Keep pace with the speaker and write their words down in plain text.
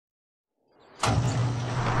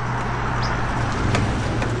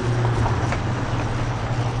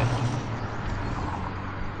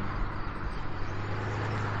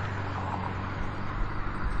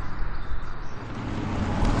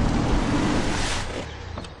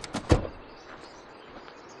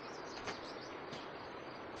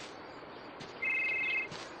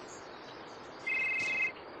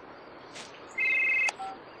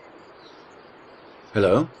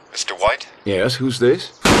Hello? Mr. White? Yes, who's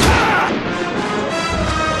this?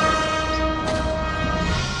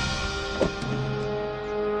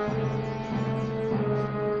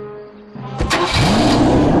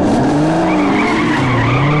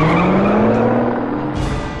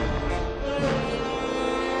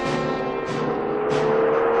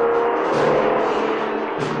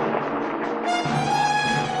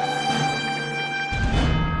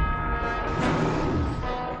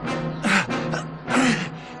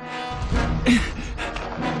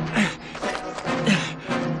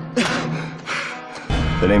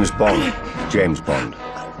 The name is Bond. James Bond.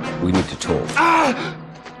 We need to talk.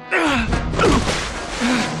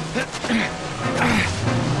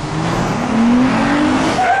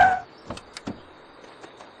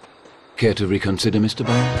 Care to reconsider, Mr.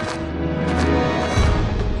 Bond?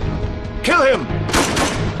 Kill him!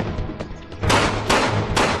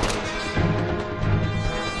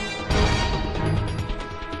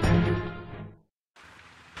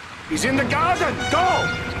 He's in the garden!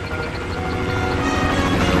 Go!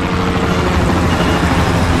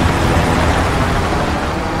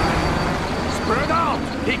 Spread out!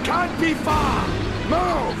 He can't be far!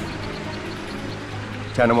 Move!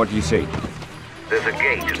 Tanner, what do you see? There's a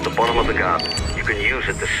gate at the bottom of the garden. You can use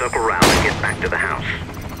it to circle round and get back to the house.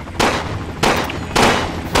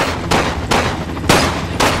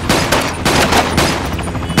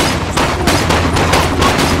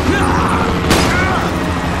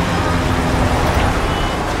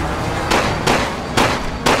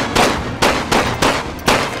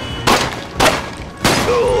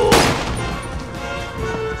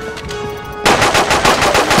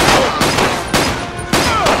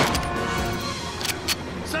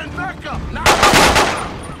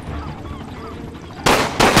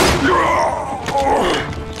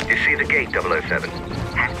 You see the gate, 007.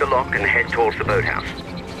 Hack the lock and head towards the boathouse.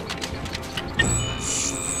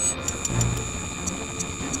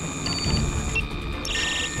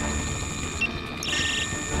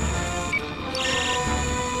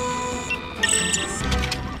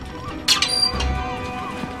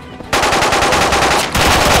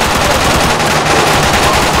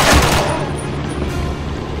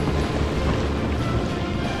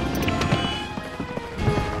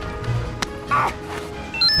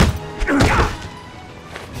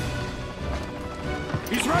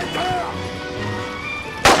 He's right there!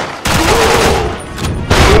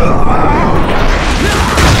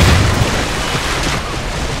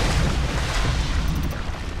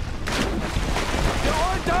 They're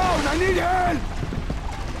all down! I need help!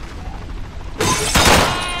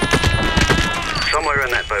 Somewhere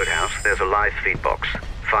in that boathouse, there's a live feed box.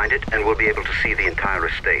 Find it, and we'll be able to see the entire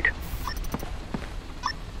estate.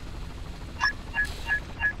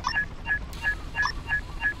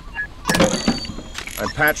 I'm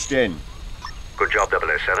patched in. Good job,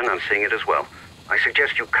 007. I'm seeing it as well. I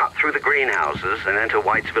suggest you cut through the greenhouses and enter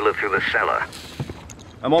White's villa through the cellar.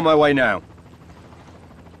 I'm on my way now.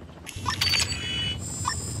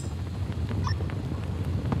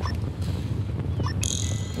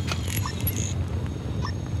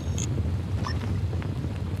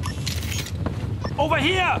 Over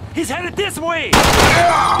here! He's headed this way!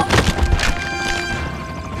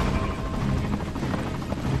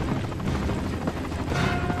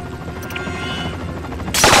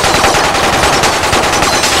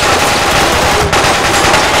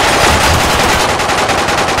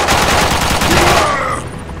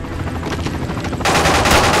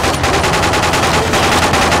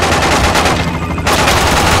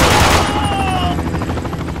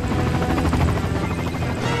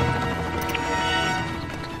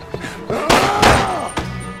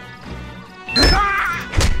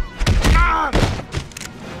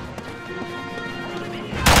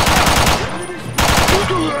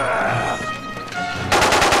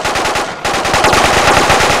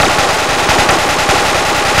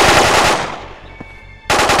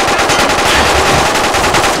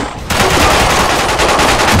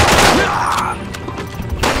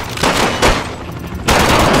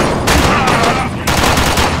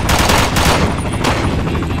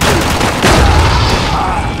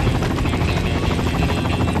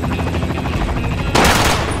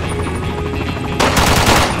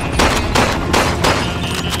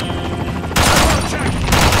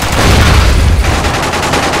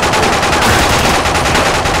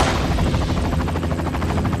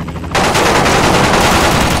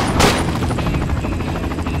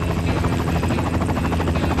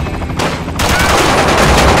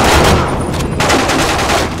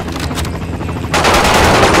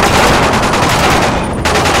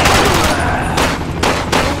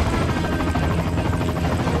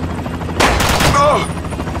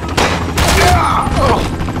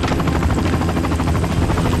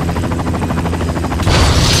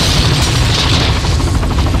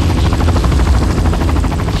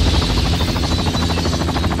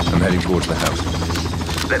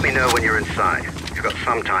 outside. You've got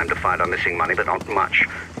some time to find our missing money, but not much.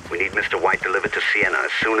 We need Mr. White delivered to Sienna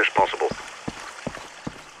as soon as possible.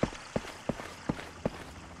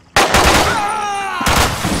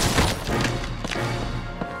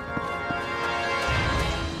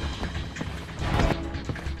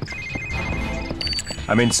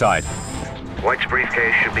 I'm inside. White's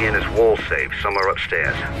briefcase should be in his wall safe somewhere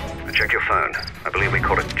upstairs. Check your phone. I believe we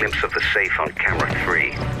caught a glimpse of the safe on camera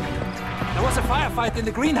 3. There was a firefight in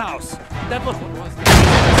the greenhouse. That was what was.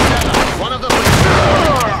 One of the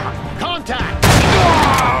contact!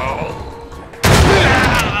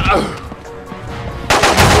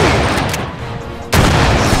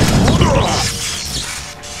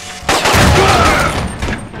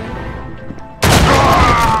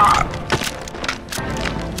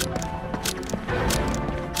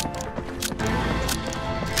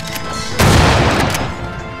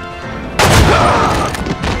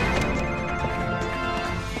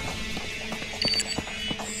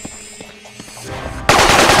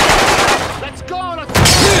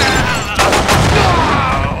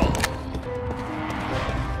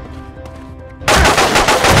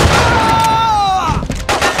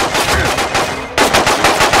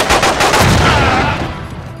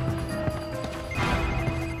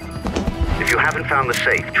 Found the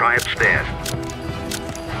safe. Try upstairs.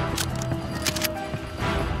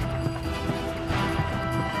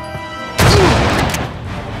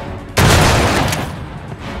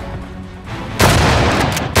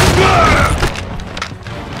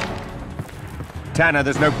 Tanner,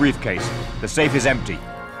 there's no briefcase. The safe is empty.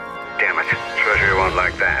 Damn it. Treasury won't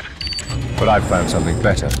like that. But I've found something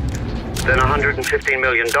better. Then $115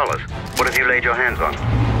 million. What have you laid your hands on?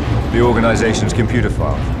 The organization's computer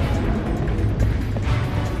files.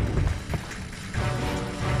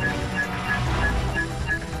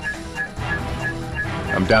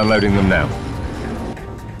 I'm downloading them now.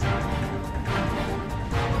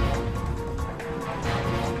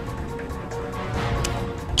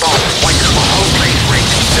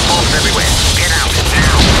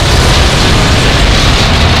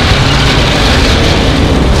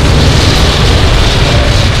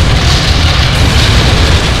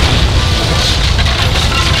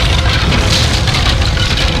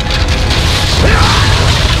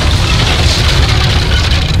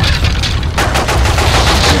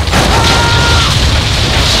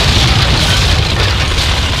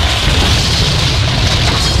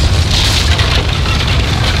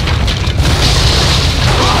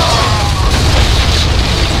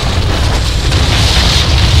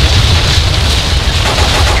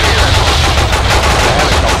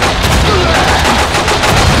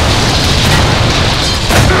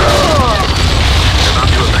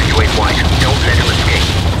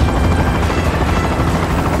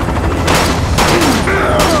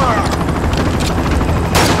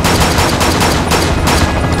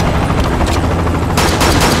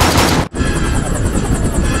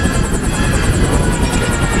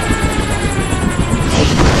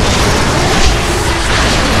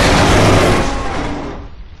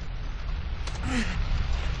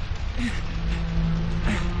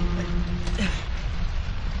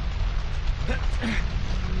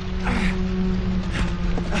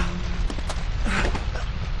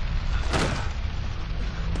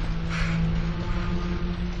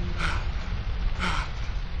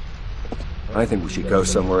 I think we should go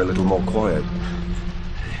somewhere a little more quiet.